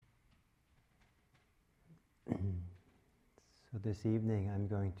So this evening I'm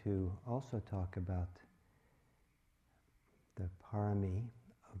going to also talk about the parami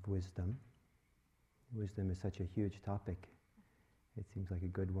of wisdom. Wisdom is such a huge topic. It seems like a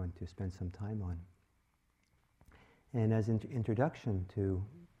good one to spend some time on. And as an introduction to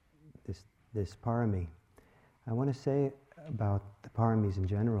this parami, I want to say about the paramis in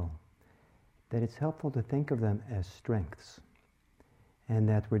general that it's helpful to think of them as strengths, and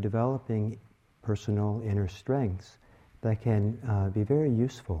that we're developing personal inner strengths that can be very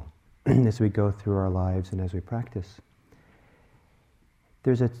useful as we go through our lives and as we practice.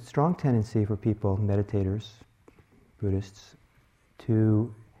 There's a strong tendency for people, meditators, Buddhists,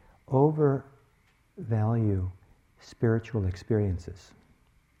 to overvalue spiritual experiences.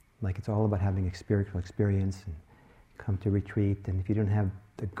 Like it's all about having a spiritual experience and come to retreat, and if you don't have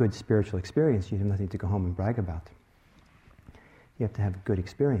a good spiritual experience, you have nothing to go home and brag about. You have to have a good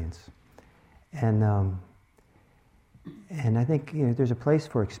experience. And I think there's a place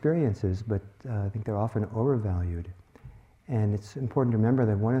for experiences, but I think they're often overvalued. And it's important to remember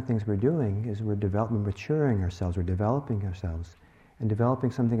that one of the things we're doing is we're maturing ourselves, we're developing ourselves, and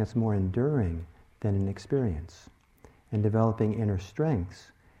developing something that's more enduring than an experience. And developing inner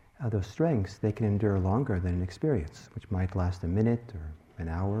strengths, those strengths, they can endure longer than an experience, which might last a minute or an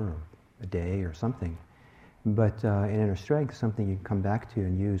hour or a day or something. But an inner strength is something you can come back to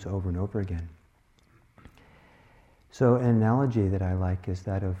and use over and over again. So an analogy that I like is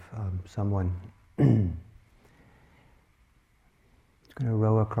that of someone who's going to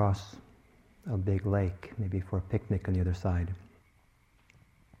row across a big lake, maybe for a picnic on the other side.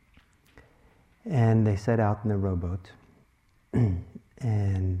 And they set out in the rowboat,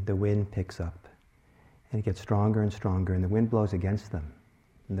 and the wind picks up, and it gets stronger and stronger, and the wind blows against them,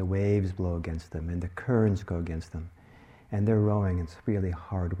 and the waves blow against them, and the currents go against them. And they're rowing, and it's really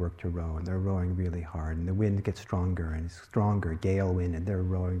hard work to row, and they're rowing really hard, and the wind gets stronger and stronger, gale wind, and they're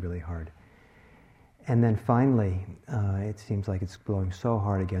rowing really hard. And then finally, it seems like it's blowing so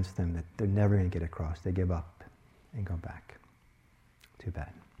hard against them that they're never going to get across. They give up and go back. Too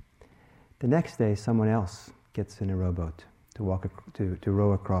bad. The next day, someone else gets in a rowboat to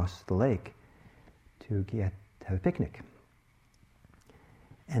row across the lake to have a picnic.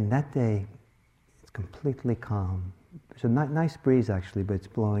 And that day, it's completely calm. There's a nice breeze actually, but it's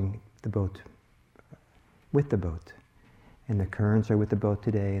blowing the boat with the boat. And the currents are with the boat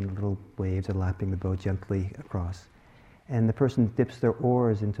today, and little waves are lapping the boat gently across. And the person dips their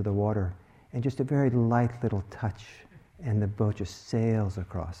oars into the water, and just a very light little touch, and the boat just sails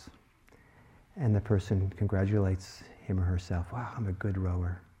across. And the person congratulates him or herself. Wow, I'm a good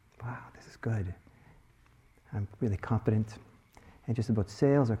rower. Wow, this is good. I'm really confident. And just the boat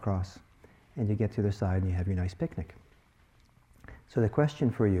sails across, and you get to the other side and you have your nice picnic. So the question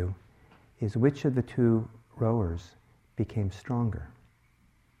for you is, which of the two rowers became stronger?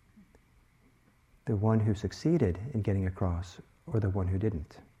 The one who succeeded in getting across, or the one who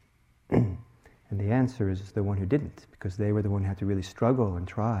didn't? And the answer is the one who didn't, because they were the one who had to really struggle and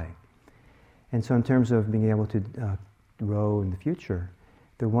try. And so in terms of being able to row in the future,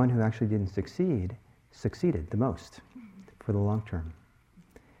 the one who actually didn't succeeded the most for the long term.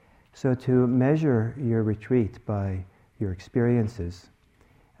 So to measure your retreat by your experiences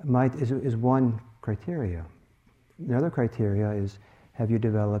is one criteria. Another criteria is, have you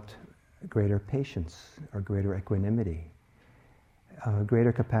developed greater patience or greater equanimity,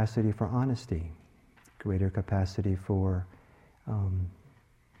 greater capacity for honesty, greater capacity for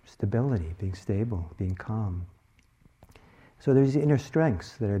stability, being stable, being calm. So there's the inner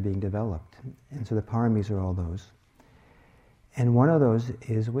strengths that are being developed. And so the paramis are all those. And one of those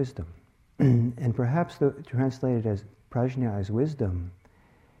is wisdom. And perhaps translated as prajna, as wisdom,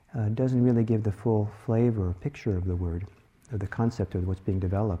 doesn't really give the full flavor or picture of the word, of the concept of what's being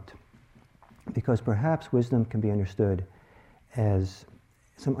developed. Because perhaps wisdom can be understood as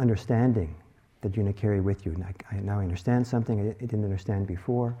some understanding that you're going to carry with you. Now I understand something I didn't understand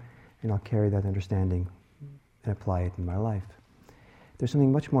before, and I'll carry that understanding and apply it in my life. There's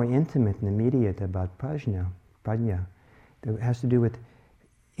something much more intimate and immediate about prajna, that has to do with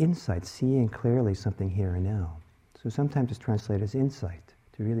insight, seeing clearly something here and now. So sometimes it's translated as insight,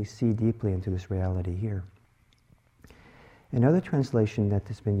 to really see deeply into this reality here. Another translation that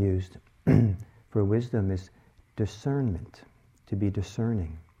has been used for wisdom is discernment, to be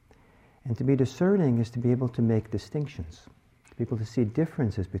discerning. And to be discerning is to be able to make distinctions, to be able to see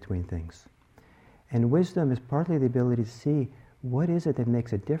differences between things. And wisdom is partly the ability to see what is it that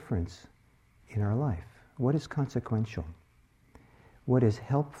makes a difference in our life, what is consequential, what is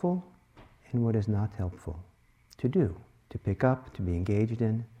helpful and what is not helpful to do, to pick up, to be engaged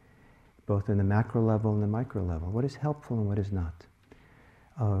in. both in the macro level and the micro level. What is helpful and what is not?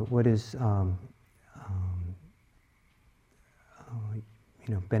 What is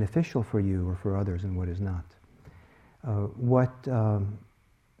beneficial for you or for others, and what is not? What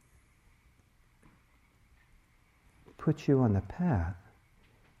puts you on the path,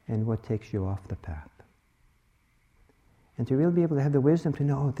 and what takes you off the path? And to really be able to have the wisdom to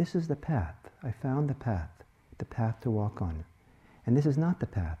know, oh, this is the path. I found the path to walk on. And this is not the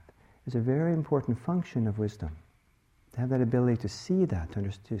path. It's a very important function of wisdom. To have that ability to see that,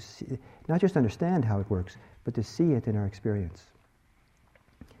 to see, not just understand how it works, but to see it in our experience.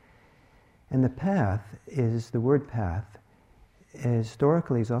 And the path the word path,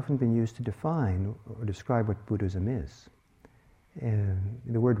 historically has often been used to define or describe what Buddhism is.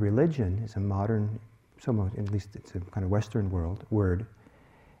 The word religion is a modern, somewhat, at least it's a kind of Western word,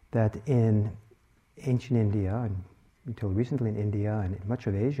 that in ancient India, and until recently in India and in much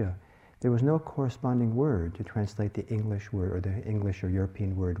of Asia, there was no corresponding word to translate the English word, or the English or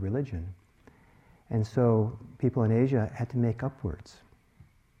European word religion. And so people in Asia had to make up words.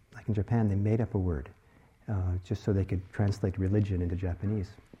 Like in Japan, they made up a word just so they could translate religion into Japanese.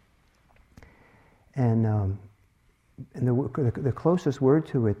 And the closest word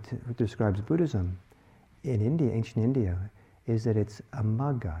to it that describes Buddhism in India, ancient India, is that it's a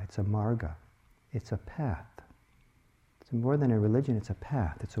magga, it's a marga, it's a path. It's more than a religion, it's a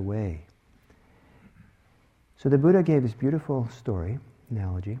path, it's a way. So the Buddha gave this beautiful story,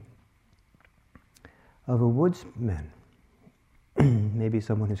 analogy, of a woodsman, maybe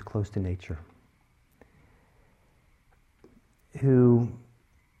someone who's close to nature, who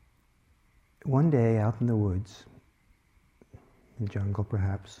one day out in the woods, in the jungle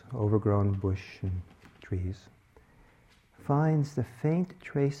perhaps, overgrown bush and trees, finds the faint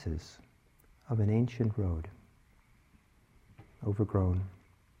traces of an ancient road, overgrown.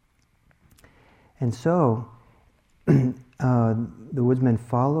 And so the woodsman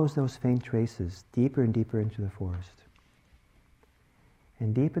follows those faint traces deeper and deeper into the forest.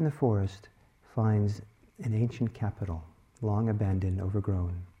 And deep in the forest finds an ancient capital, long abandoned,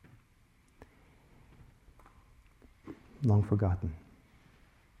 overgrown, long forgotten.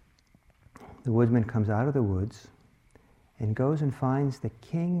 The woodsman comes out of the woods and goes and finds the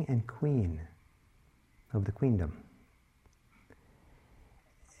king and queen of the queendom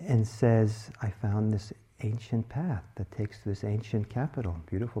and says, I found this ancient path that takes to this ancient capital,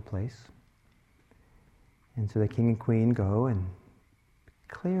 beautiful place. And so the king and queen go and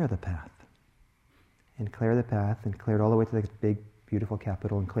clear the path, and clear the path, and clear it all the way to the big, beautiful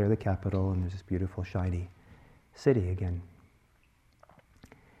capital, and clear the capital, and there's this beautiful, shiny city again.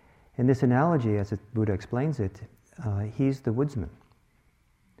 In this analogy, as Buddha explains it, he's the woodsman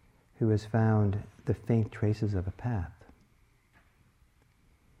who has found the faint traces of a path.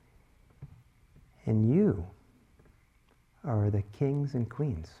 And you are the kings and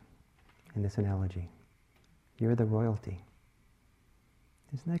queens in this analogy. You're the royalty.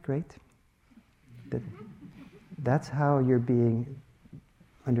 Isn't that great? That's how you're being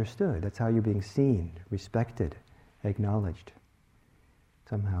understood. That's how you're being seen, respected, acknowledged.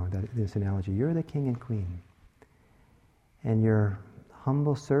 Somehow, this analogy. You're the king and queen. And your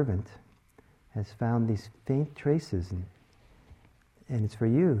humble servant has found these faint traces, and it's for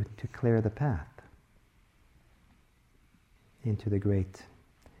you to clear the path into the great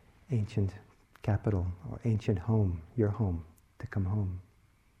ancient capital, or ancient home, your home, to come home.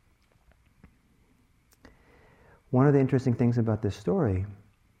 One of the interesting things about this story,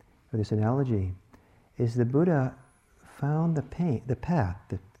 or this analogy, is the Buddha found the path,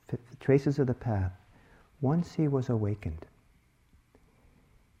 the traces of the path, once he was awakened.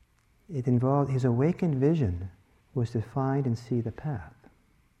 It involved, his awakened vision was to find and see the path.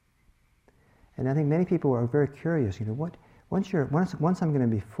 And I think many people are very curious, once I'm going to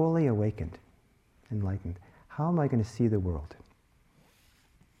be fully awakened, enlightened, how am I going to see the world?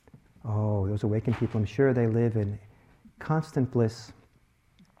 Oh, those awakened people, I'm sure they live in constant bliss.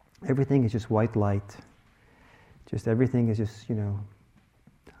 Everything is just white light. Just everything is just,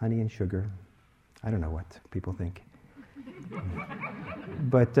 honey and sugar. I don't know what people think.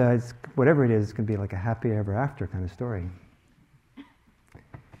 But whatever it is, it's going to be like a happy ever after kind of story.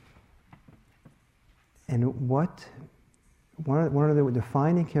 And one of the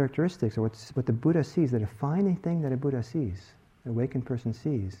defining characteristics, or what the Buddha sees, the defining thing that a Buddha sees, an awakened person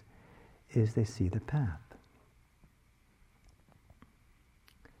sees, is they see the path.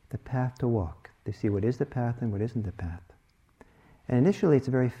 The path to walk. They see what is the path and what isn't the path. And initially it's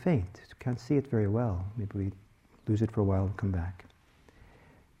very faint. You can't see it very well. Maybe we lose it for a while and come back.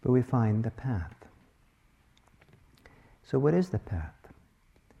 But we find the path. So what is the path?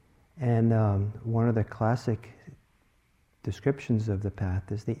 And one of the classic descriptions of the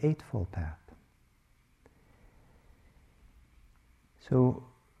path is the Eightfold Path. So,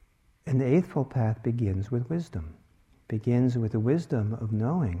 and the Eightfold Path begins with wisdom. Begins with the wisdom of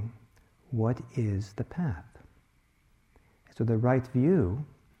knowing what is the path. So the right view,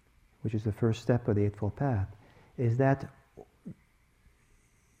 which is the first step of the Eightfold Path, is that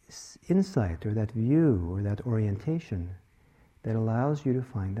insight or that view or that orientation that allows you to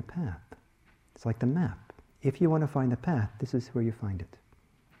find the path. It's like the map. If you want to find the path, this is where you find it.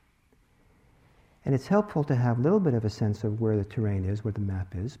 And it's helpful to have a little bit of a sense of where the terrain is, where the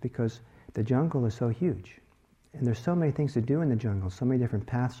map is, because the jungle is so huge. And there's so many things to do in the jungle, so many different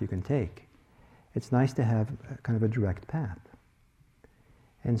paths you can take. It's nice to have kind of a direct path.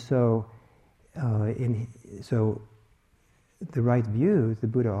 And so, so the right view the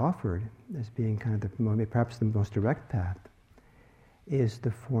Buddha offered as being kind of perhaps the most direct path is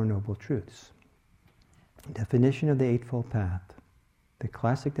the Four Noble Truths. Definition of the Eightfold Path, the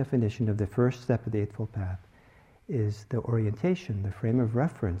classic definition of the first step of the Eightfold Path, is the orientation, the frame of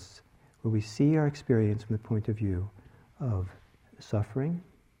reference, where we see our experience from the point of view of suffering,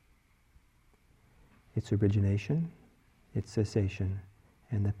 its origination, its cessation,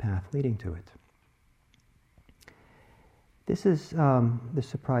 and the path leading to it. This is the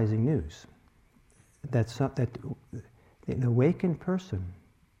surprising news, that an awakened person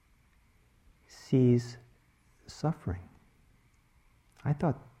sees suffering. I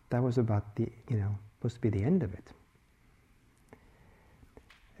thought that was about supposed to be the end of it.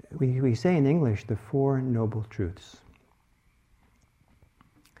 We say in English the Four Noble Truths.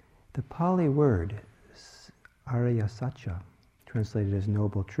 The Pali word Arya Satya, translated as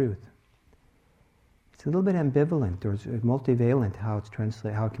noble truth, it's a little bit ambivalent or it's multivalent how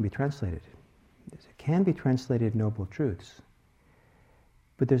it can be translated. It can be translated noble truths,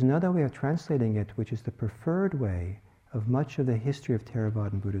 but there's another way of translating it, which is the preferred way of much of the history of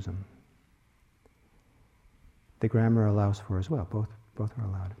Theravadan Buddhism. The grammar allows for as well, both are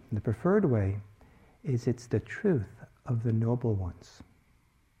allowed. And the preferred way is it's the truth of the noble ones.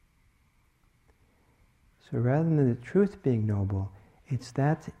 So rather than the truth being noble, it's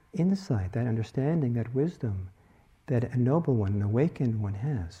that insight, that understanding, that wisdom that a noble one, an awakened one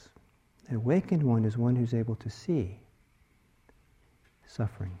has. An awakened one is one who's able to see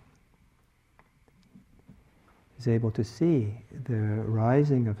suffering. Is able to see the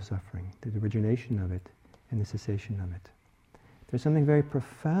rising of suffering, the origination of it, and the cessation of it. There's something very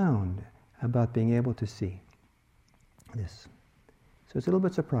profound about being able to see this. So it's a little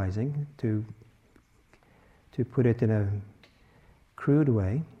bit surprising to put it in a crude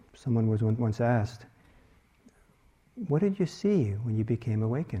way. Someone was once asked, "What did you see when you became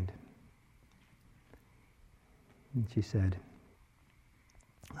awakened?" And she said,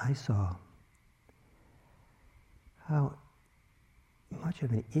 "I saw how much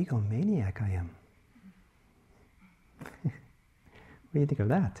of an egomaniac I am." What do you think of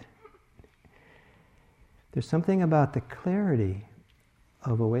that? There's something about the clarity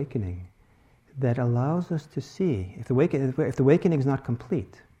of awakening that allows us to see, if the awakening is not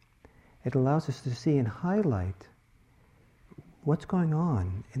complete, it allows us to see and highlight what's going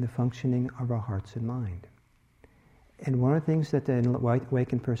on in the functioning of our hearts and mind. And one of the things that the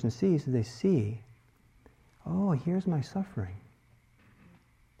awakened person sees is they see, oh, here's my suffering.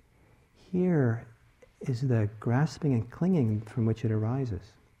 Here is the grasping and clinging from which it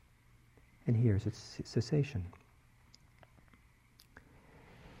arises. And here's its cessation.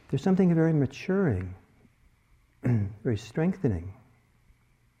 There's something very maturing, very strengthening,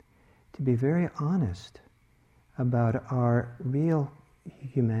 to be very honest about our real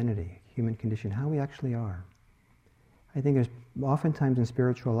humanity, human condition, how we actually are. I think there's oftentimes in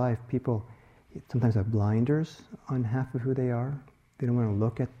spiritual life, people sometimes have blinders on half of who they are. They don't want to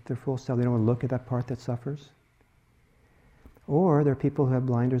look at their full self. They don't want to look at that part that suffers. Or there are people who have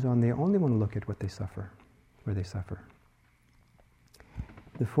blinders on. They only want to look at what they suffer, where they suffer.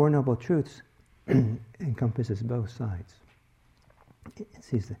 The Four Noble Truths encompasses both sides. It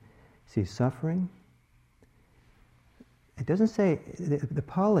sees suffering. It doesn't say, the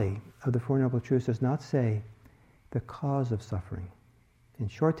Pali of the Four Noble Truths does not say the cause of suffering. In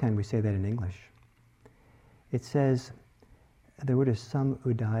shorthand, we say that in English. It says, the word is sam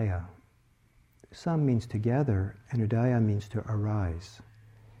udaya. Sam means together, and udaya means to arise.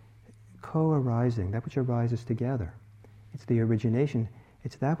 Co-arising, that which arises together. It's the origination.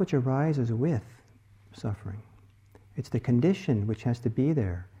 It's that which arises with suffering. It's the condition which has to be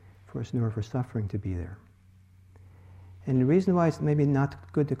there for us in order for suffering to be there. And the reason why it's maybe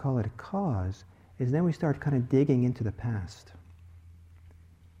not good to call it a cause is then we start kind of digging into the past.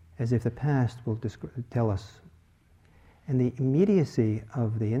 as if the past will tell us. And the immediacy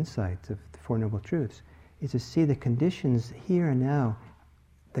of the insight of the Four Noble Truths is to see the conditions here and now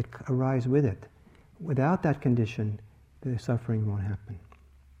that arise with it. Without that condition, the suffering won't happen.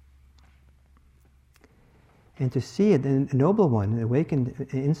 And to see it, the noble one, the awakened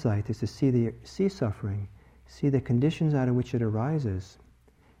insight, is to see suffering, see the conditions out of which it arises,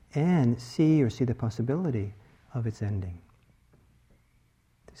 and see the possibility of its ending.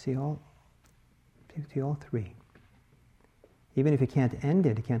 To see all three. Even if you can't end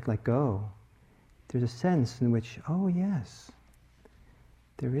it, you can't let go, there's a sense in which, oh yes,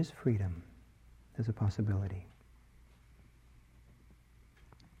 there is freedom as a possibility.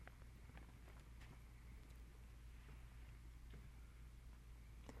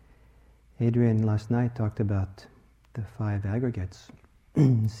 Adrian last night talked about the 5 aggregates,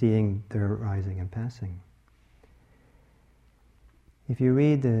 seeing their rising and passing. If you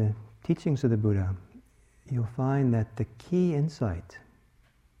read the teachings of the Buddha, you'll find that the key insight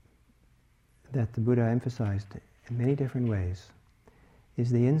that the Buddha emphasized in many different ways is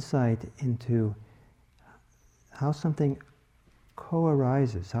the insight into how something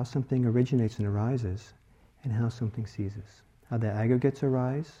co-arises, how something originates and arises, and how something ceases. How the aggregates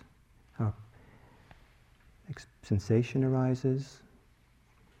arise, how sensation arises,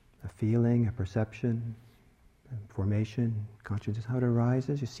 a feeling, a perception, a formation, consciousness, how it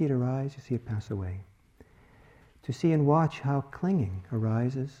arises. You see it arise, you see it pass away. To see and watch how clinging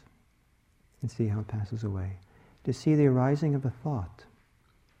arises and see how it passes away. To see the arising of a thought,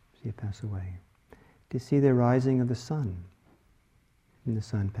 see it pass away. To see the rising of the sun, and the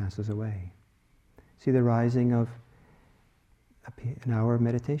sun passes away. See the rising of an hour of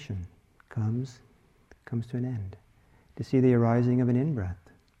meditation, comes to an end. To see the arising of an in-breath,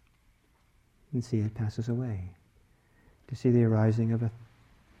 and see it passes away. To see the arising of a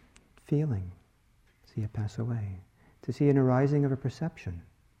feeling, see it pass away. To see an arising of a perception,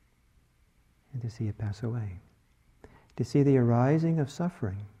 and to see it pass away. To see the arising of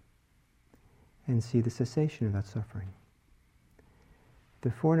suffering, and see the cessation of that suffering.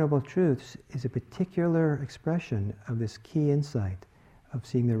 The Four Noble Truths is a particular expression of this key insight of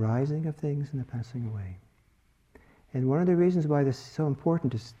seeing the rising of things and the passing away. And one of the reasons why this is so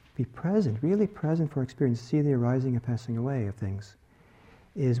important is be present, really present for experience, see the arising and passing away of things,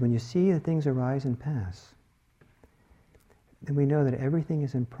 is when you see that things arise and pass, then we know that everything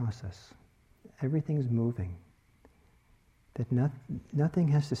is in process. Everything is moving. That nothing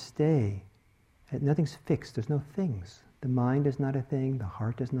has to stay. Nothing's fixed. There's no things. The mind is not a thing. The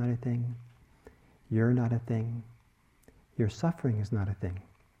heart is not a thing. You're not a thing. Your suffering is not a thing.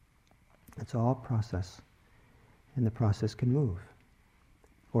 It's all process. And the process can move.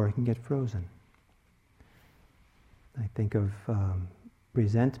 Or it can get frozen. I think of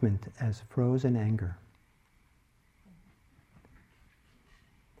resentment as frozen anger.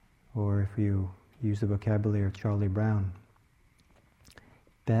 Or if you use the vocabulary of Charlie Brown,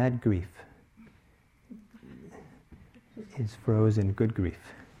 bad grief is frozen good grief.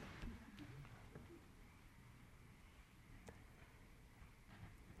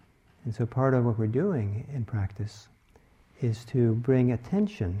 And so part of what we're doing in practice is to bring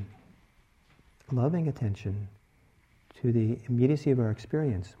attention, loving attention, to the immediacy of our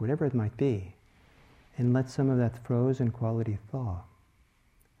experience, whatever it might be, and let some of that frozen quality thaw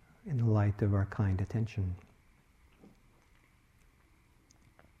in the light of our kind attention.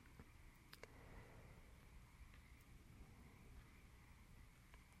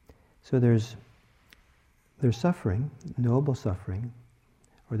 So there's suffering, noble suffering,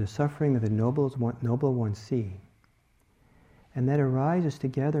 or the suffering that the noble ones see, and that arises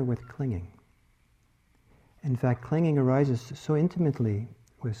together with clinging. In fact, clinging arises so intimately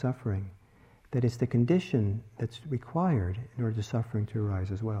with suffering that it's the condition that's required in order for suffering to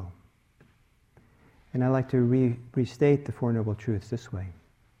arise as well. And I like to restate the Four Noble Truths this way.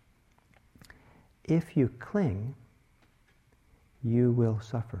 If you cling, you will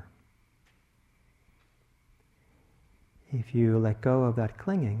suffer. If you let go of that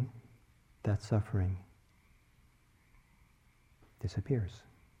clinging, that suffering disappears.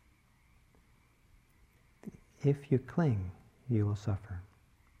 If you cling, you will suffer.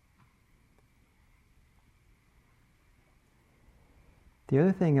 The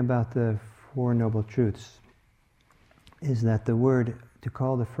other thing about the Four Noble Truths is that the word, to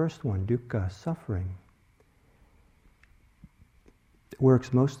call the first one, dukkha, suffering,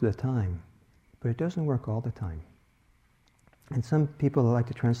 works most of the time, but it doesn't work all the time. And some people like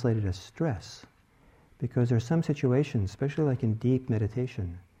to translate it as stress, because there are some situations, especially like in deep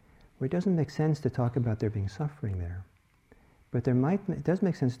meditation, where it doesn't make sense to talk about there being suffering there. But it does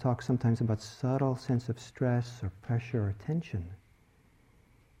make sense to talk sometimes about subtle sense of stress or pressure or tension,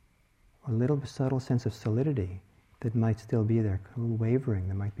 or a little subtle sense of solidity that might still be there, a little wavering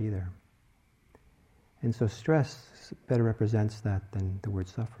that might be there. And so stress better represents that than the word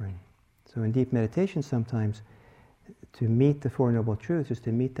suffering. So in deep meditation sometimes, to meet the Four Noble Truths is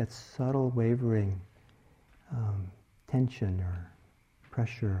to meet that subtle wavering tension or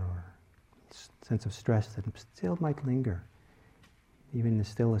pressure or sense of stress that still might linger, even in the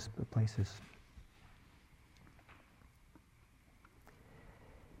stillest of places.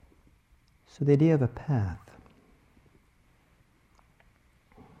 So the idea of a path.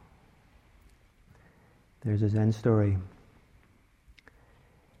 There's a Zen story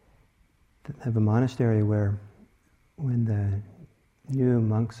of a monastery where when the new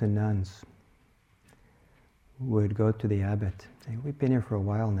monks and nuns would go to the abbot, say, "We've been here for a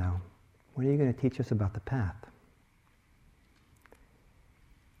while now. When are you going to teach us about the path?"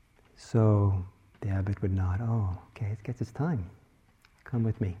 So the abbot would nod. "Oh, okay, it's time. Come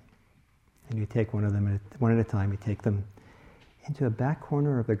with me." And you take one of them one at a time. You take them into a back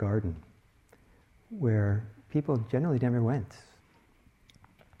corner of the garden where people generally never went.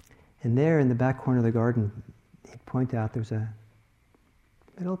 And there in the back corner of the garden, he'd point out there's a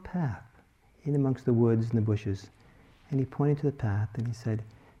little path in amongst the woods and the bushes. And he pointed to the path and he said,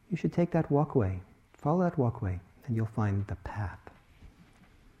 "You should take that walkway. Follow that walkway and you'll find the path."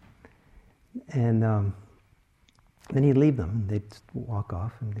 And then he'd leave them. They'd walk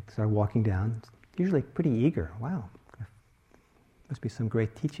off and they'd start walking down, usually pretty eager. Wow, must be some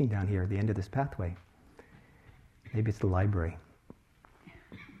great teaching down here at the end of this pathway. Maybe it's the library.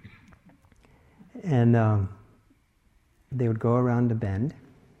 And they would go around a bend,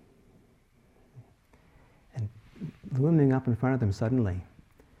 and looming up in front of them suddenly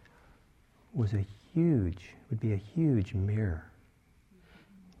would be a huge mirror.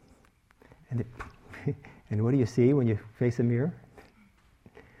 And and what do you see when you face a mirror?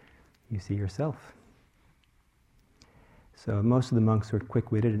 You see yourself. So most of the monks were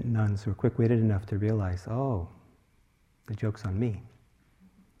quick-witted, nuns were quick-witted enough to realize, oh, the joke's on me.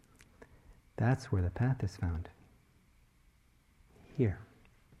 That's where the path is found. Here.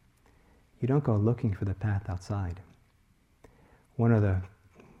 You don't go looking for the path outside. One of the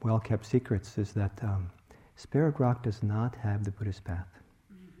well-kept secrets is that Spirit Rock does not have the Buddhist path.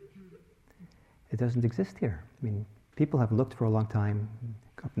 It doesn't exist here. I mean, people have looked for a long time.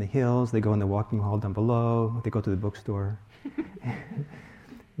 Go up in the hills, they go in the walking hall down below, they go to the bookstore.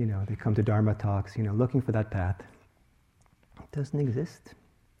 They come to Dharma talks, looking for that path. It doesn't exist.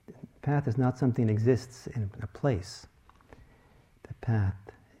 The path is not something that exists in a place. The path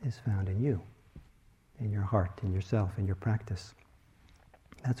is found in you, in your heart, in yourself, in your practice.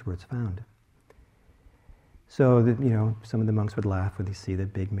 That's where it's found. So, some of the monks would laugh when they see the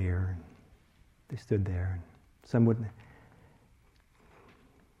big mirror. And they stood there, and some would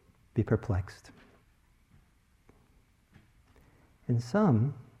be perplexed. And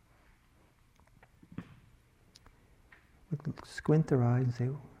some would squint their eyes and say,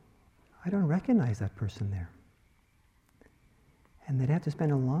 "I don't recognize that person there." And they'd have to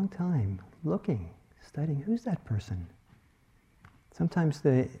spend a long time looking, studying, who's that person? Sometimes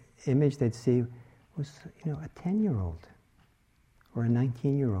the image they'd see was, a 10-year-old or a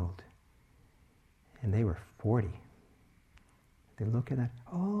 19-year-old. And they were 40. They look at that,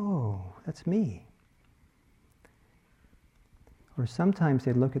 oh, that's me. Or sometimes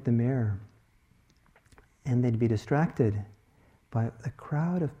they'd look at the mirror and they'd be distracted by the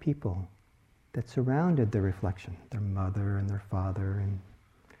crowd of people that surrounded their reflection, their mother and their father and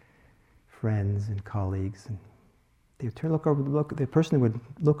friends and colleagues. And they would the person would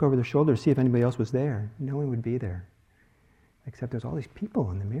look over their shoulder to see if anybody else was there. No one would be there, except there's all these people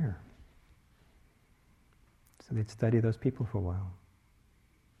in the mirror. So they'd study those people for a while.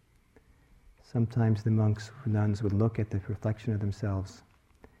 Sometimes the monks or nuns would look at the reflection of themselves.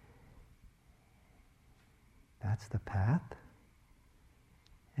 That's the path?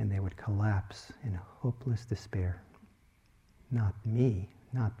 And they would collapse in hopeless despair. Not me,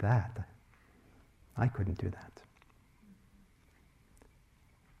 not that. I couldn't do that.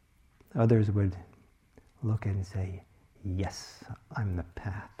 Others would look at it and say, yes, I'm the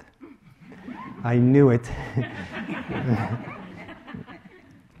path. I knew it.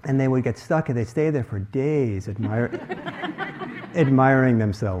 And they would get stuck and they'd stay there for days admiring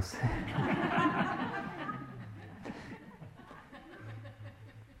themselves.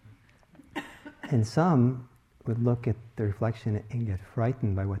 And some would look at the reflection and get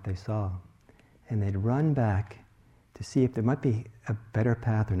frightened by what they saw. And they'd run back to see if there might be a better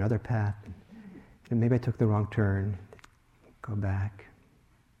path or another path. And maybe I took the wrong turn. go back,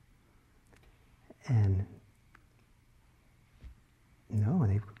 and no,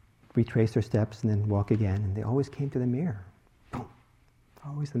 they retrace their steps and then walk again, and they always came to the mirror. Boom.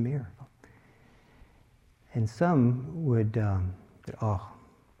 Always the mirror. And some would,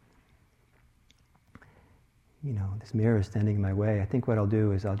 this mirror is standing in my way. I think what I'll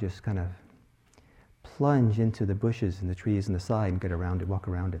do is I'll just kind of plunge into the bushes and the trees on the side and get around it, walk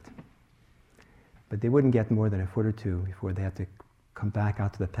around it. But they wouldn't get more than a foot or two before they had to come back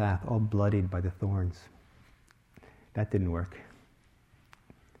out to the path, all bloodied by the thorns. That didn't work.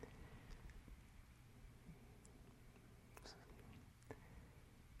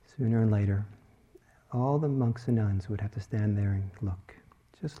 Sooner and later, all the monks and nuns would have to stand there and look.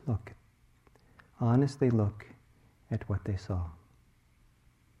 Just look. Honestly look at what they saw.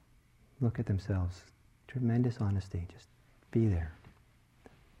 Look at themselves. Tremendous honesty. Just be there.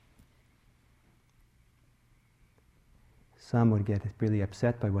 Some would get really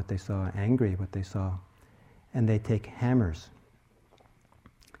upset by what they saw, angry at what they saw, and they'd take hammers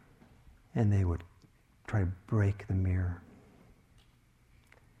and they would try to break the mirror.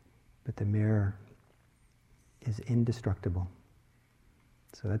 But the mirror is indestructible.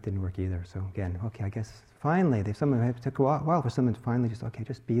 So that didn't work either. So again, okay, I guess finally, it took a while for someone to finally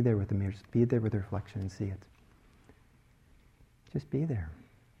just be there with the mirror, just be there with the reflection and see it. Just be there.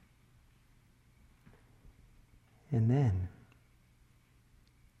 And then,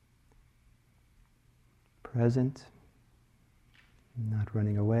 present, not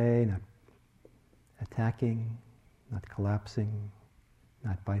running away, not attacking, not collapsing,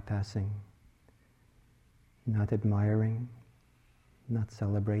 not bypassing, not admiring, not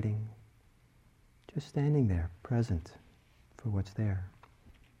celebrating, just standing there, present for what's there.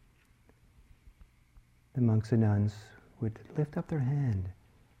 The monks and nuns would lift up their hand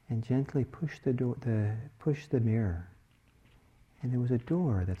and gently push the mirror, and there was a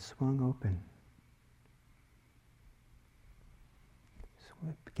door that swung open.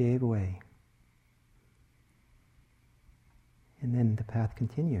 Gave way. And then the path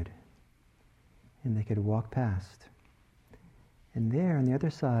continued, and they could walk past. And there on the other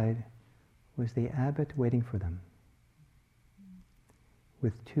side was the abbot waiting for them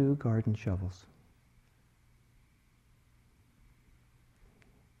with 2 garden shovels.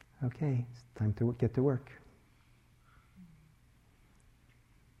 Okay, it's time to get to work.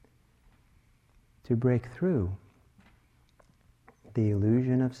 To break through the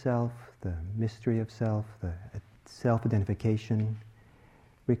illusion of self, the mystery of self, the self-identification,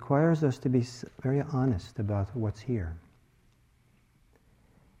 requires us to be very honest about what's here.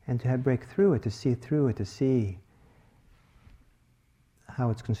 And to break through it, to see through it, to see how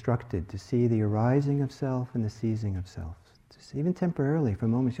it's constructed, to see the arising of self and the ceasing of self. To see, even temporarily, for a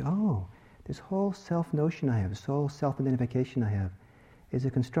moment, this whole self-notion I have, this whole self-identification I have, is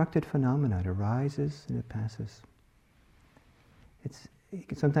a constructed phenomenon. It arises and it passes.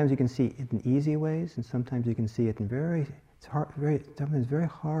 Sometimes you can see it in easy ways, and sometimes you can see it in sometimes very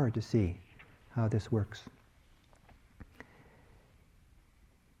hard to see how this works.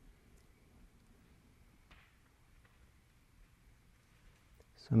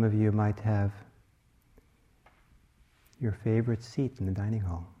 Some of you might have your favorite seat in the dining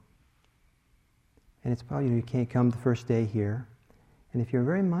hall. And it's probably, you can't come the first day here. And if you're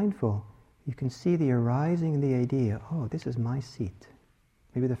very mindful, you can see the arising of the idea, this is my seat.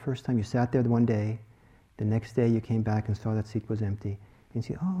 Maybe the first time you sat there one day, the next day you came back and saw that seat was empty. And you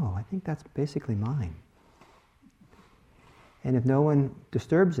see, I think that's basically mine. And if no one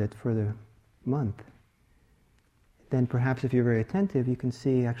disturbs it for the month, then perhaps if you're very attentive, you can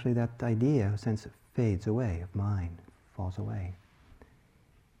see actually that idea, sense fades away, of mine, falls away.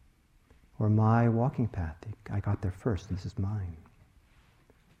 Or my walking path, I got there first, this is mine.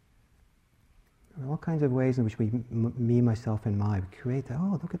 There are all kinds of ways in which we, me, myself, and my, create that.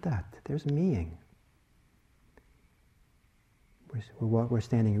 Look at that, there's meing. We're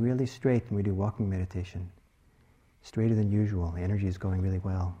standing really straight when we do walking meditation. Straighter than usual, the energy is going really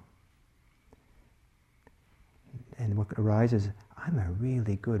well. And what arises, I'm a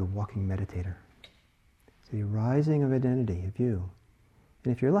really good walking meditator. So the arising of identity, of you.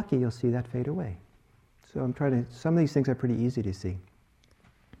 And if you're lucky, you'll see that fade away. So some of these things are pretty easy to see.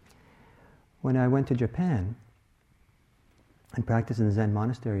 When I went to Japan and practiced in the Zen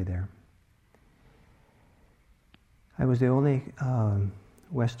monastery there, I was the only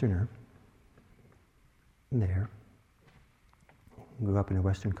Westerner there. Grew up in a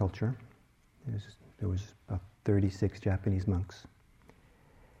Western culture. There was about 36 Japanese monks.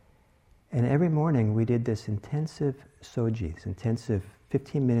 And every morning we did this intensive soji, this intensive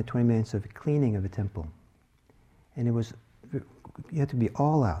 15-minute, 20 minutes of cleaning of the temple. And it was you had to be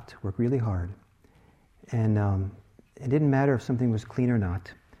all out, work really hard. And it didn't matter if something was clean or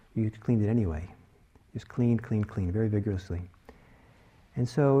not, you cleaned it anyway. Just clean, clean, clean, very vigorously. And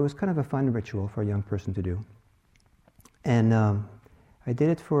so it was kind of a fun ritual for a young person to do. And I did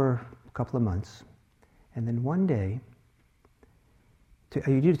it for a couple of months. And then one day,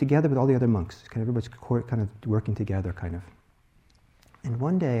 you did it together with all the other monks. Kind of everybody's kind of working together, kind of. And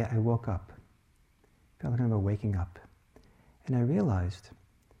one day I woke up, felt kind of a waking up. And I realized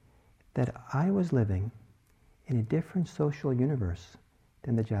that I was living in a different social universe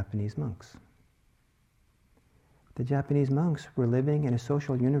than the Japanese monks. The Japanese monks were living in a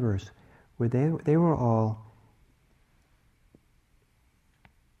social universe where they were all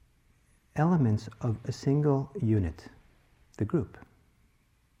elements of a single unit, the group.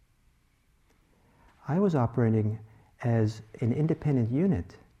 I was operating as an independent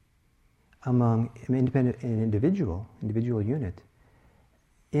unit among an individual unit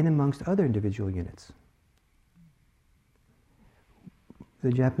in amongst other individual units.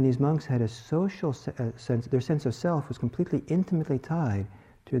 The Japanese monks had a social sense, their sense of self was completely intimately tied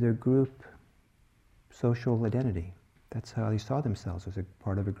to their group social identity. That's how they saw themselves, as a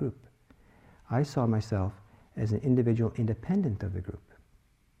part of a group. I saw myself as an individual independent of the group.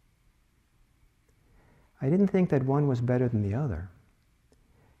 I didn't think that one was better than the other,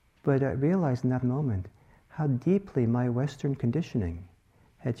 but I realized in that moment how deeply my Western conditioning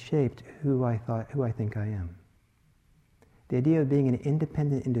had shaped who I think I am. The idea of being an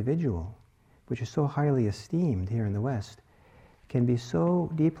independent individual, which is so highly esteemed here in the West, can be so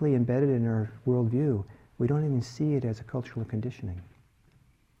deeply embedded in our worldview, we don't even see it as a cultural conditioning.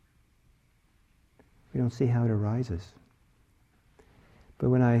 We don't see how it arises. But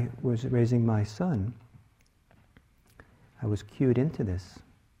when I was raising my son, I was cued into this,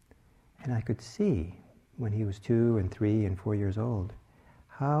 and I could see, when he was 2 and 3 and 4 years old,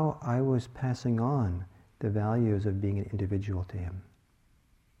 how I was passing on the values of being an individual to him,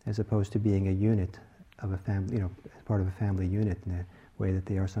 as opposed to being a unit of a family, as part of a family unit in the way that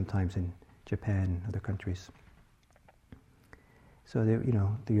they are sometimes in Japan and other countries. So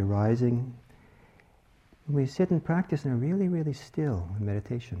the arising, when we sit and practice and are really, really still in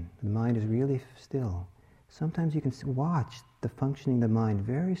meditation, the mind is really still, sometimes you can watch the functioning of the mind,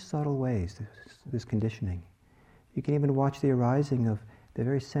 very subtle ways, this conditioning. You can even watch the arising of the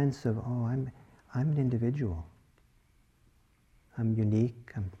very sense of, I'm an individual. I'm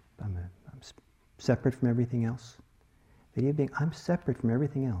unique. I'm separate from everything else. The idea of being, I'm separate from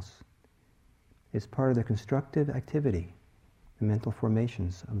everything else, is part of the constructive activity, the mental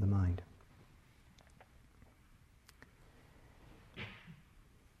formations of the mind.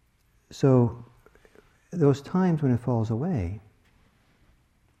 So, those times when it falls away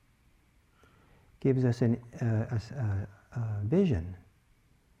gives us a vision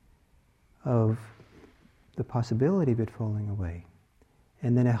of the possibility of it falling away,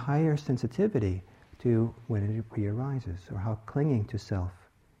 and then a higher sensitivity to when it re-arises, or how clinging to self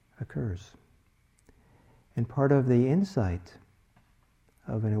occurs. And part of the insight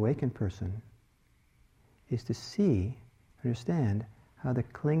of an awakened person is to see, understand, how the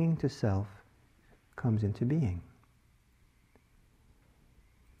clinging to self comes into being.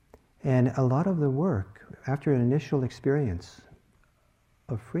 And a lot of the work, after an initial experience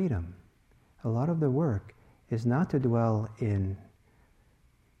of freedom, a lot of the work is not to dwell in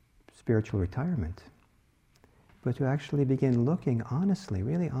spiritual retirement, but to actually begin looking honestly,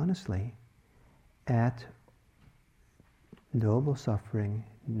 really honestly, at noble suffering,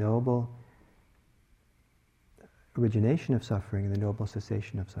 noble origination of suffering, and the noble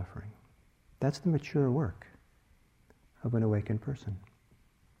cessation of suffering. That's the mature work of an awakened person.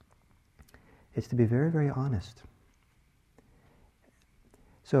 It's to be very, very honest.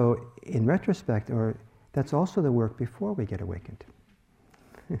 So, in retrospect, that's also the work before we get awakened.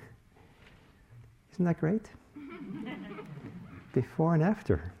 Isn't that great? Before and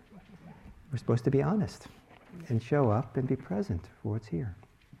after. We're supposed to be honest and show up and be present for what's here.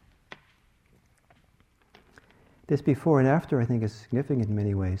 This before and after, I think, is significant in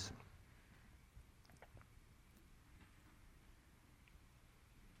many ways.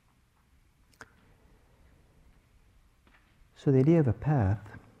 So the idea of a path,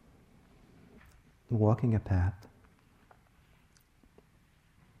 walking a path,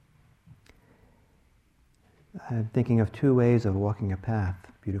 I'm thinking of 2 ways of walking a path,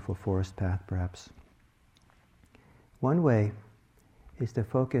 beautiful forest path perhaps. One way is to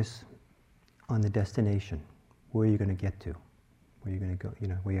focus on the destination, where you're going to get to, where you're going to go,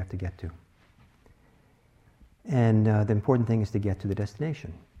 where you have to get to. And the important thing is to get to the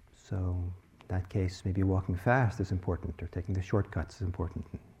destination. So that case, maybe walking fast is important, or taking the shortcuts is important.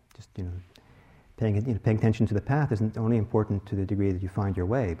 Just, paying attention to the path isn't only important to the degree that you find your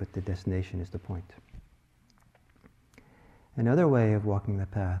way, but the destination is the point. Another way of walking the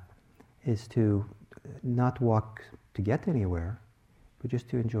path is to not walk to get anywhere, but just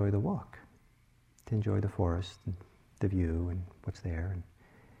to enjoy the walk, to enjoy the forest and the view and what's there, and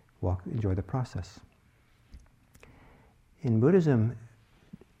enjoy the process. In Buddhism,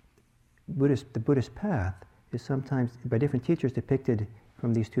 the Buddhist path is sometimes, by different teachers, depicted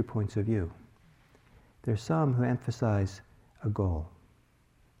from these 2 points of view. There are some who emphasize a goal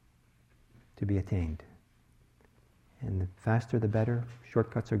to be attained. And the faster the better,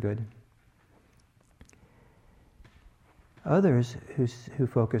 shortcuts are good. Others who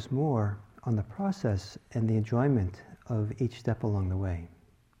focus more on the process and the enjoyment of each step along the way.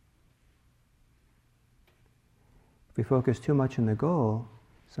 If we focus too much on the goal,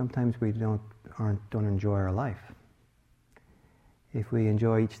 sometimes we don't enjoy our life. If we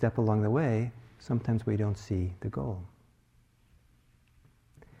enjoy each step along the way, sometimes we don't see the goal.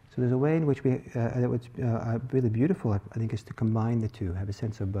 So there's a way in which what's really beautiful, I think, is to combine the two, have a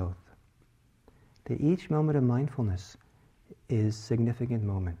sense of both. That each moment of mindfulness is a significant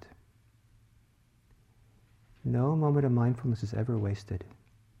moment. No moment of mindfulness is ever wasted.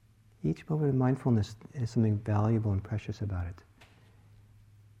 Each moment of mindfulness has something valuable and precious about it.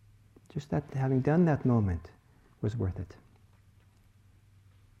 Just that having done that moment was worth it.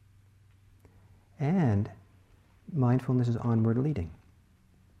 And mindfulness is onward leading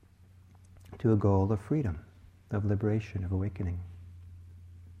to a goal of freedom, of liberation, of awakening.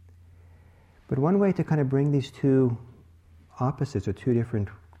 But one way to kind of bring these two opposites, or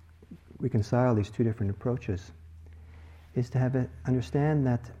reconcile these two different approaches, is to understand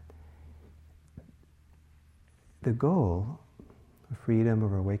that the goal of freedom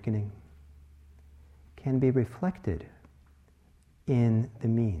or awakening can be reflected in the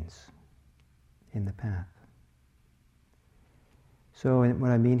means, in the path. So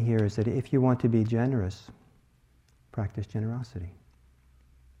what I mean here is that if you want to be generous, practice generosity.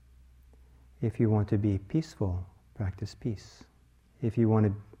 If you want to be peaceful, practice peace. If you want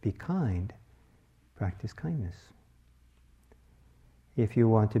to be kind, practice kindness. If you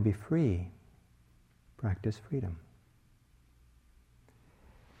want to be free, practice freedom.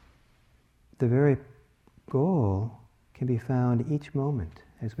 The very goal can be found each moment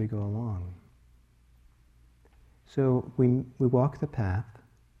as we go along. So we walk the path,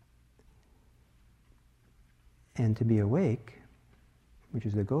 and to be awake, which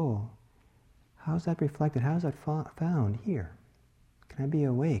is the goal, how's that reflected? How's that found here? Can I be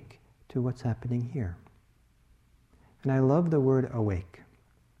awake to what's happening here? And I love the word awake.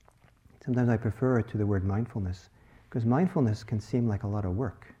 Sometimes I prefer it to the word mindfulness, because mindfulness can seem like a lot of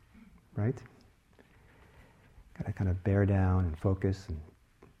work, right? Got to kind of bear down and focus.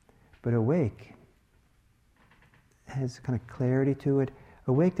 But awake has kind of clarity to it.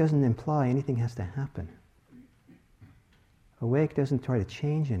 Awake doesn't imply anything has to happen. Awake doesn't try to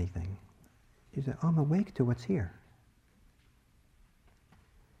change anything. You say, I'm awake to what's here.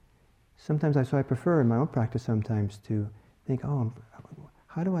 Sometimes I prefer in my own practice sometimes to think,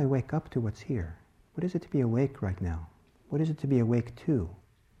 how do I wake up to what's here? What is it to be awake right now? What is it to be awake to?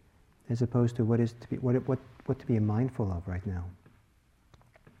 As opposed to what to be mindful of right now.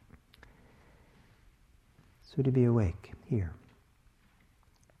 So to be awake here.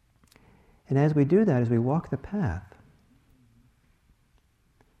 And as we do that, as we walk the path,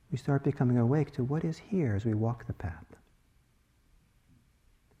 we start becoming awake to what is here as we walk the path.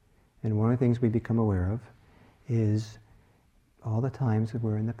 And one of the things we become aware of is all the times that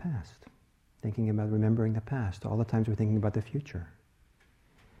we're in the past, remembering the past, all the times we're thinking about the future.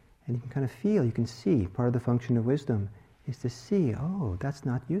 And you can kind of feel, you can see, part of the function of wisdom is to see, that's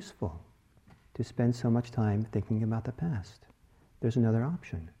not useful to spend so much time thinking about the past. There's another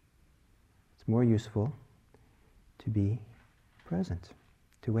option. It's more useful to be present,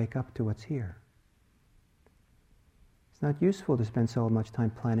 to wake up to what's here. It's not useful to spend so much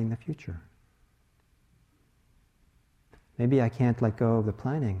time planning the future. Maybe I can't let go of the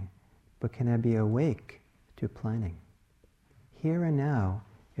planning, but can I be awake to planning? Here and now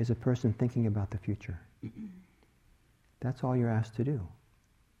is a person thinking about the future. That's all you're asked to do.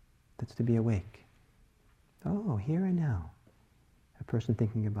 That's to be awake. Here and now, a person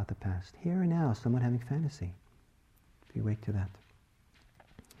thinking about the past. Here and now, someone having fantasy. Be awake to that.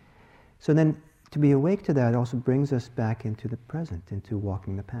 So then, to be awake to that also brings us back into the present, into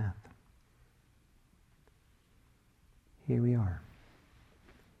walking the path. Here we are.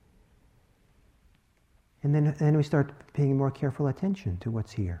 And then we start paying more careful attention to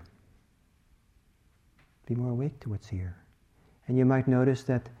what's here. Be more awake to what's here. And you might notice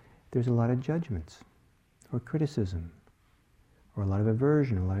that there's a lot of judgments, or criticism, or a lot of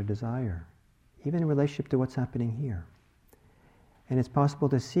aversion, a lot of desire, even in relationship to what's happening here. And it's possible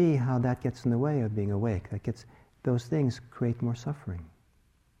to see how that gets in the way of being awake. Those things create more suffering.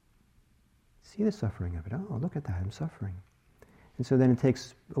 See the suffering of it. Oh, look at that, I'm suffering. And so then it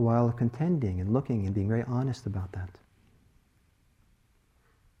takes a while of contending and looking and being very honest about that.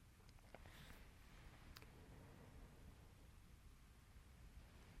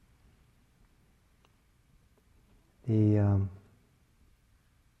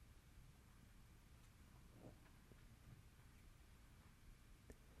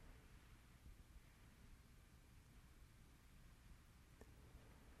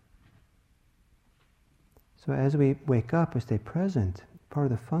 So as we wake up or stay present, part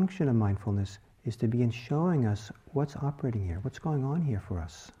of the function of mindfulness is to begin showing us what's operating here, what's going on here for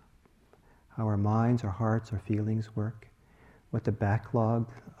us, how our minds, our hearts, our feelings work, what the backlog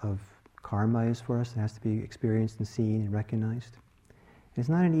of karma is for us that has to be experienced and seen and recognized. It's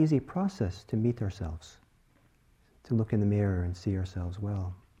not an easy process to meet ourselves, to look in the mirror and see ourselves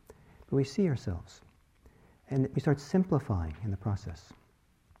well. But we see ourselves, and we start simplifying in the process.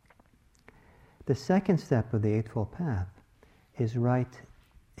 The second step of the Eightfold Path is right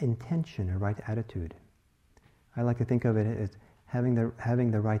intention or right attitude. I like to think of it as having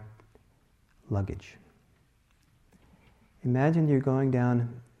the right luggage. Imagine you're going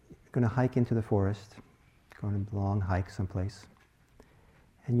to hike into the forest, going on a long hike someplace,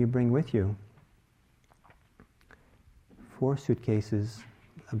 and you bring with you 4 suitcases,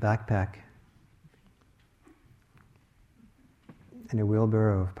 a backpack, and a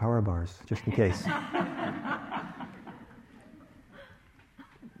wheelbarrow of power bars, just in case.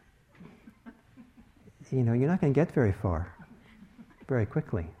 You're not going to get very far, very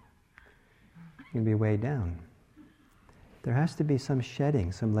quickly. You're going to be weighed down. There has to be some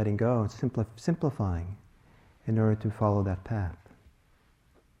shedding, some letting go, simplifying in order to follow that path.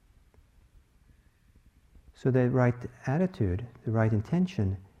 So the right attitude, the right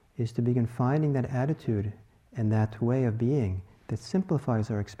intention, is to begin finding that attitude and that way of being that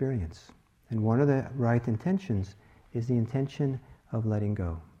simplifies our experience. And one of the right intentions is the intention of letting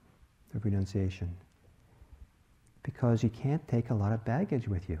go, of renunciation. Because you can't take a lot of baggage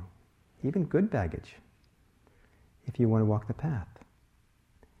with you, even good baggage, if you want to walk the path.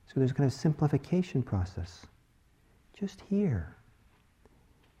 So there's a kind of simplification process, just here.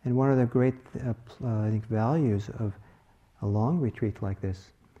 And one of the great, I think, values of a long retreat like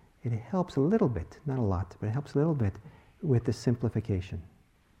this, it helps a little bit, not a lot, but it helps a little bit with the simplification.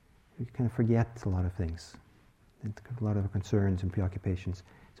 You kind of forget a lot of things, and a lot of concerns and preoccupations.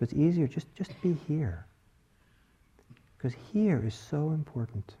 So it's easier just be here. Because here is so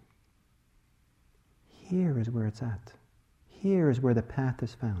important. Here is where it's at. Here is where the path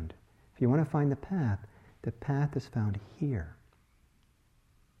is found. If you want to find the path is found here.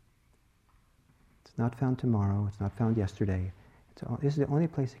 It's not found tomorrow, it's not found yesterday. This is the only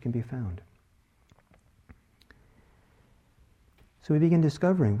place it can be found. So we begin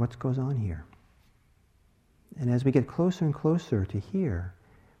discovering what goes on here. And as we get closer and closer to here,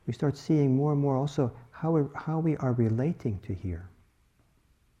 we start seeing more and more also how we are relating to here.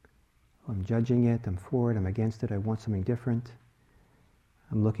 I'm judging it, I'm for it, I'm against it, I want something different.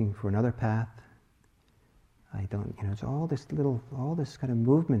 I'm looking for another path. I don't, it's all this kind of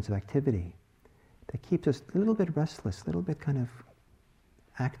movements of activity that keeps us a little bit restless, a little bit kind of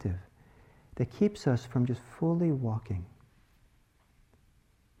active, that keeps us from just fully walking.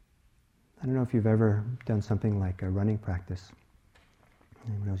 I don't know if you've ever done something like a running practice.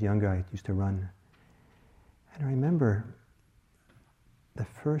 And when I was younger, I used to run. And I remember the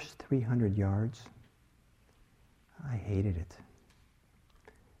first 300 yards, I hated it.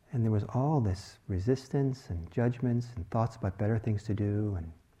 And there was all this resistance and judgments and thoughts about better things to do.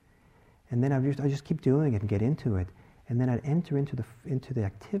 And then I just keep doing it and get into it. And then I'd enter into the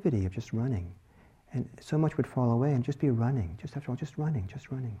activity of just running. And so much would fall away and just be running. Just after all, just running.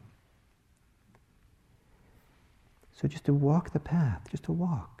 So just to walk the path, just to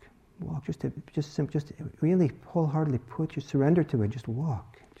walk, just really wholeheartedly surrender to it, just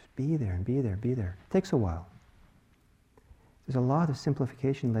walk, just be there and be there, be there. It takes a while. There's a lot of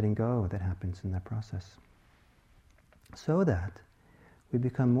simplification, letting go that happens in that process. So that we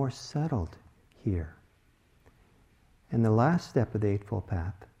become more settled here. And the last step of the Eightfold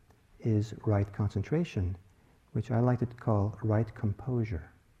Path is right concentration, which I like to call right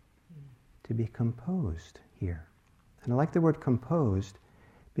composure. To be composed here. And I like the word composed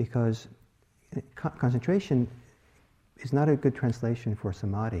because concentration is not a good translation for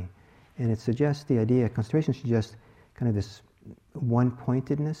samadhi. And it suggests the idea, concentration suggests kind of this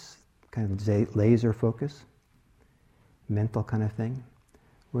one-pointedness, kind of laser focus, mental kind of thing.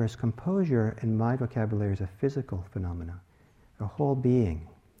 Whereas composure, in my vocabulary, is a physical phenomena. Our whole being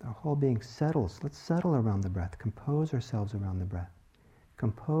settles. Let's settle around the breath. Compose ourselves around the breath.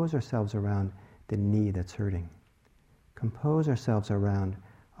 Compose ourselves around the knee that's hurting. Compose ourselves around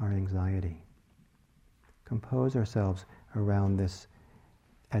our anxiety. Compose ourselves around this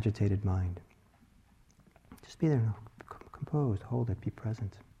agitated mind. Just be there, composed, hold it, be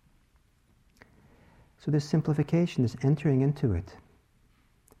present. So this simplification, this entering into it,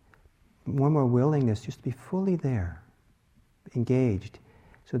 more willingness just to be fully there, engaged,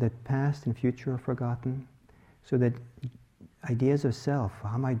 so that past and future are forgotten, so that ideas of self,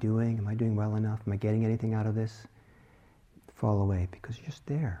 how am I doing? Am I doing well enough? Am I getting anything out of this? Fall away, because you're just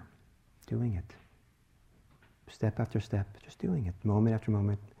there, doing it. Step after step, just doing it, moment after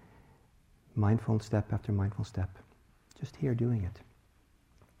moment, mindful step after mindful step, just here doing it.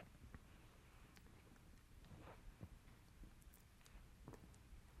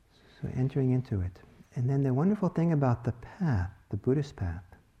 So entering into it. And then the wonderful thing about the path, the Buddhist path,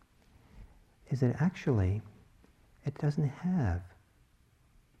 is that actually it doesn't have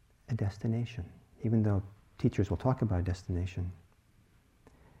a destination, even though teachers will talk about a destination.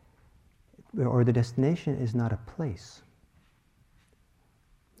 Or the destination is not a place.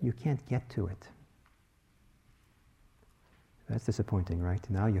 You can't get to it. That's disappointing, right?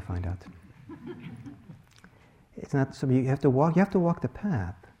 Now you find out. It's not so you have to walk the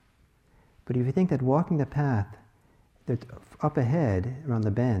path. But if you think that walking the path, that up ahead, around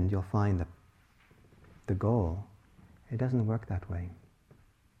the bend, you'll find the goal, it doesn't work that way.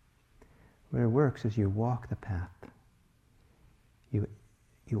 What it works is you walk the path. You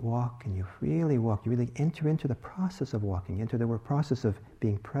walk and you really walk. You really enter into the process of walking, into the process of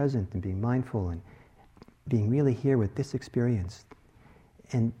being present and being mindful and being really here with this experience.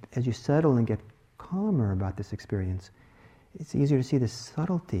 And as you settle and get calmer about this experience, it's easier to see the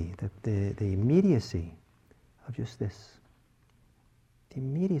subtlety, the immediacy of just this. The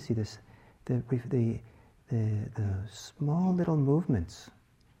immediacy, the small little movements,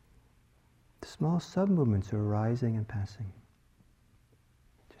 the small sub-movements are arising and passing.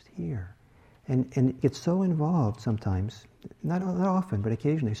 Just here. And it gets so involved sometimes, not often, but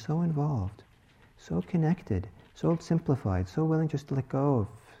occasionally, so involved, so connected, so simplified, so willing just to let go of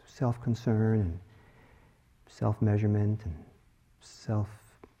self-concern and self-measurement and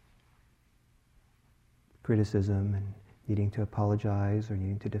self-criticism and needing to apologize or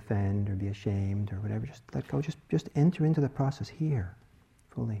needing to defend or be ashamed or whatever. Just let go. Just enter into the process here,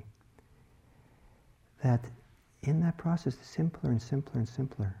 fully. That in that process, it's simpler and simpler and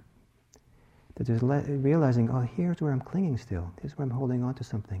simpler. That there's realizing, oh, here's where I'm clinging still. This is where I'm holding on to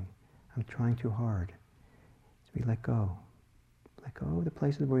something. I'm trying too hard. So we let go. Let go of the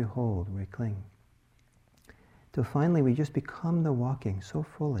places where we hold, where we cling. Till finally we just become the walking so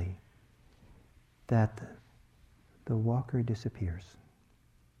fully that the walker disappears.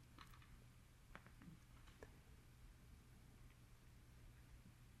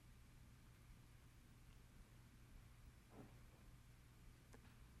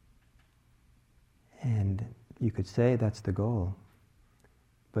 And you could say that's the goal,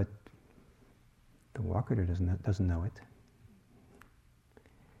 but the walker doesn't know it.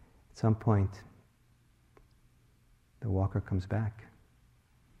 At some point, the walker comes back.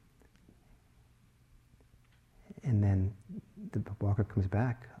 And then the walker comes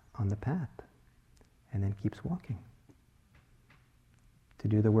back on the path and then keeps walking to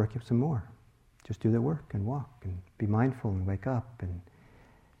do the work some more. Just do the work and walk and be mindful and wake up and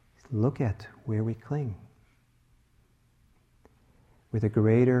look at where we cling. With a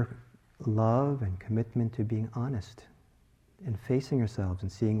greater love and commitment to being honest and facing ourselves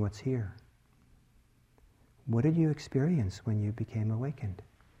and seeing what's here. What did you experience when you became awakened?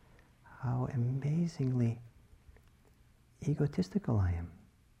 How amazingly egotistical I am.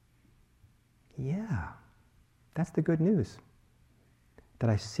 Yeah, that's the good news. That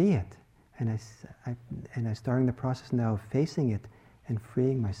I see it, and I'm starting the process now of facing it and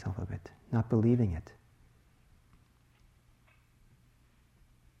freeing myself of it, not believing it.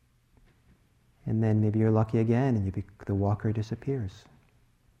 And then maybe you're lucky again, and the walker disappears.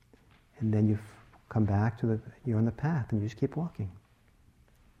 And then you come back you're on the path, and you just keep walking.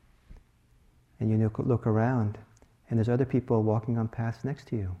 And you look around, and there's other people walking on paths next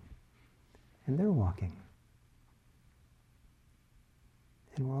to you. And they're walking.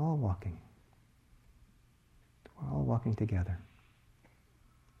 And we're all walking. We're all walking together.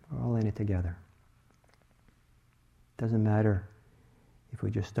 We're all in it together. Doesn't matter If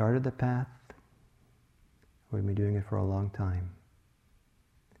we just started the path, we've been doing it for a long time.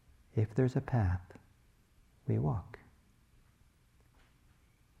 If there's a path, we walk.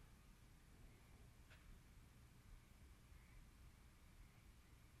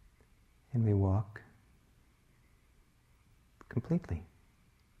 And we walk completely.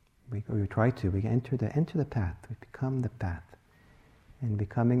 We try to. We enter the path. We become the path. And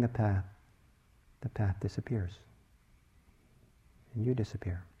becoming the path disappears. And you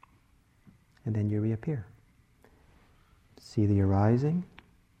disappear. And then you reappear. See the arising,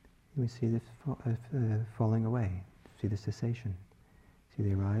 we see the falling away. See the cessation. See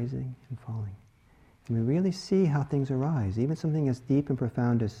the arising and falling. And we really see how things arise, even something as deep and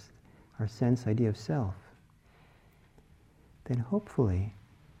profound as our sense idea of self. Then hopefully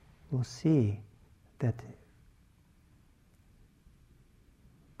we'll see that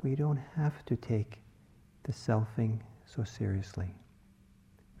we don't have to take the selfing so seriously.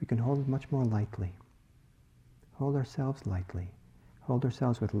 We can hold it much more lightly. Hold ourselves lightly. Hold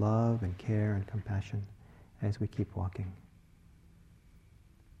ourselves with love and care and compassion as we keep walking.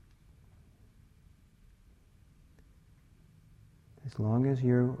 As long as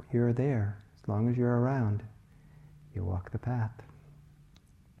you're there, as long as you're around, you walk the path.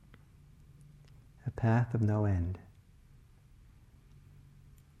 A path of no end,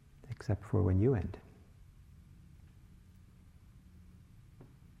 except for when you end.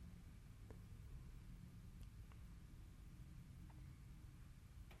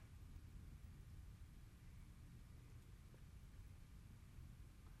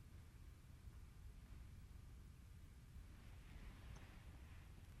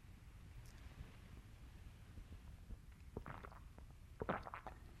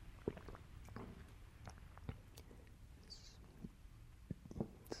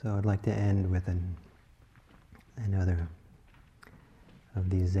 So I'd like to end with another of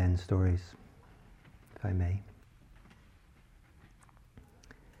these Zen stories, if I may.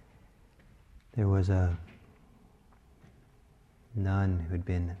 There was a nun who'd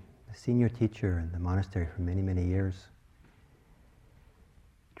been a senior teacher in the monastery for many, many years,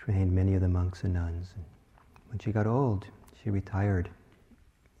 trained many of the monks and nuns. And when she got old, she retired,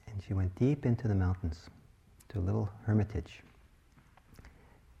 and she went deep into the mountains to a little hermitage.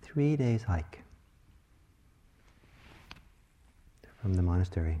 3 days hike from the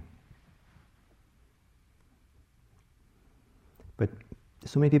monastery. But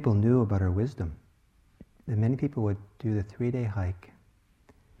so many people knew about her wisdom that many people would do the 3-day hike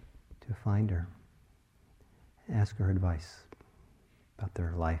to find her, ask her advice about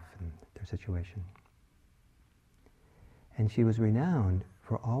their life and their situation. And she was renowned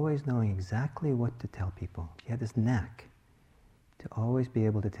for always knowing exactly what to tell people. She had this knack to always be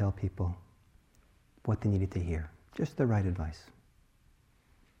able to tell people what they needed to hear, just the right advice.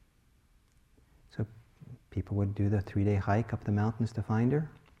 So people would do the 3-day hike up the mountains to find her,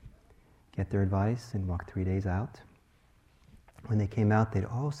 get their advice, and walk 3 days out. When they came out, they'd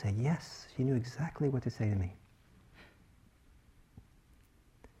all say, "Yes, she knew exactly what to say to me."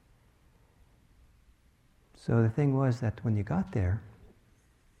 So the thing was that when you got there,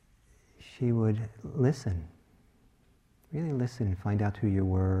 she would listen. Really listen and find out who you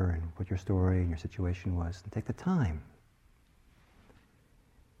were and what your story and your situation was, and take the time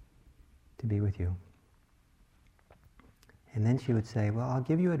to be with you. And then she would say, "Well, I'll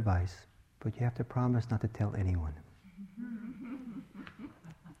give you advice, but you have to promise not to tell anyone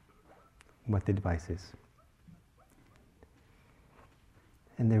what the advice is."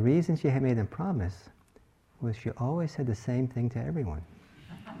 And the reason she had made them promise was she always said the same thing to everyone.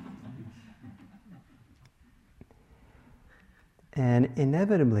 And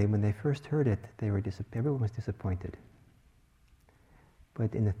inevitably, when they first heard it, everyone was disappointed.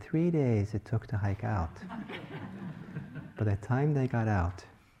 But in the 3 days it took to hike out, by the time they got out,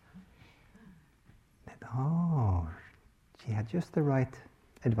 she had just the right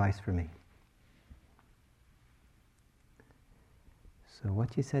advice for me. So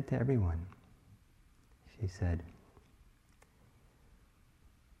what she said to everyone, she said,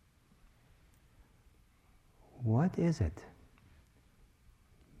 "What is it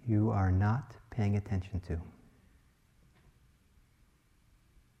you are not paying attention to?"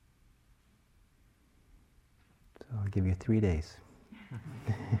 So I'll give you 3 days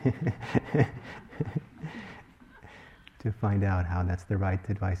to find out how that's the right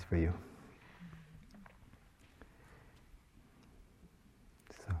advice for you.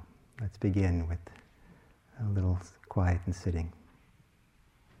 So let's begin with a little quiet and sitting.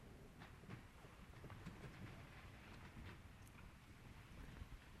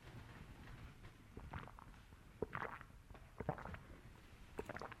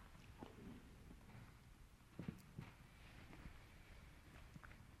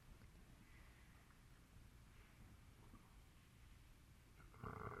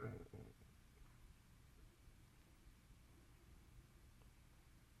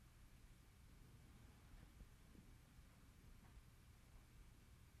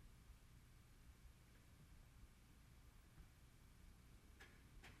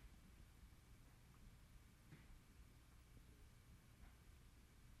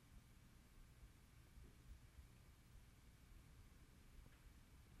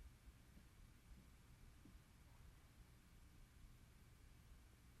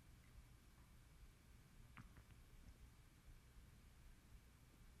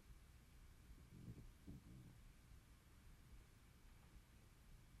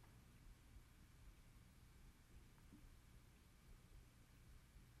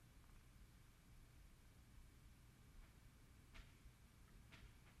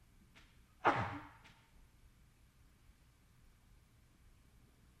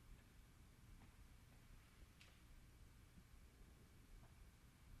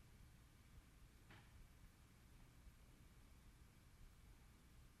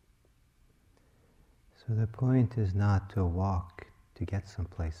 So the point is not to walk to get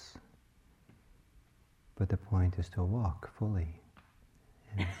someplace, but the point is to walk fully.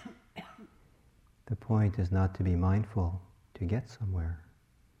 And the point is not to be mindful to get somewhere,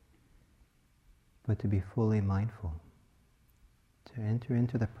 but to be fully mindful, to enter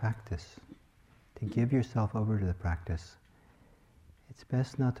into the practice, to give yourself over to the practice. It's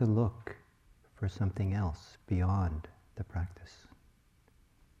best not to look for something else beyond the practice.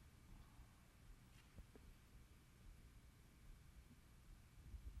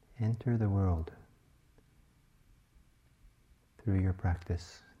 Enter the world through your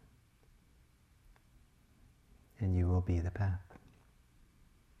practice, and you will be the path.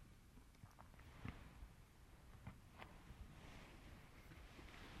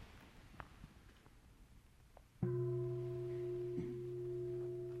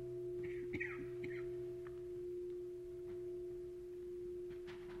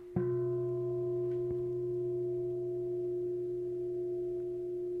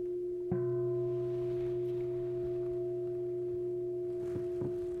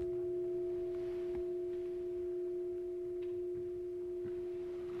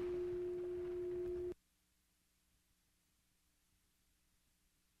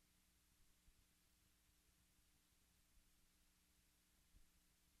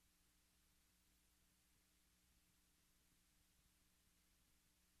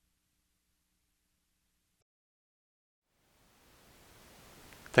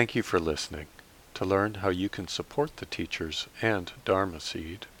 Thank you for listening. To learn how you can support the teachers and Dharma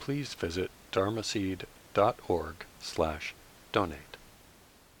Seed, please visit dharmaseed.org/donate.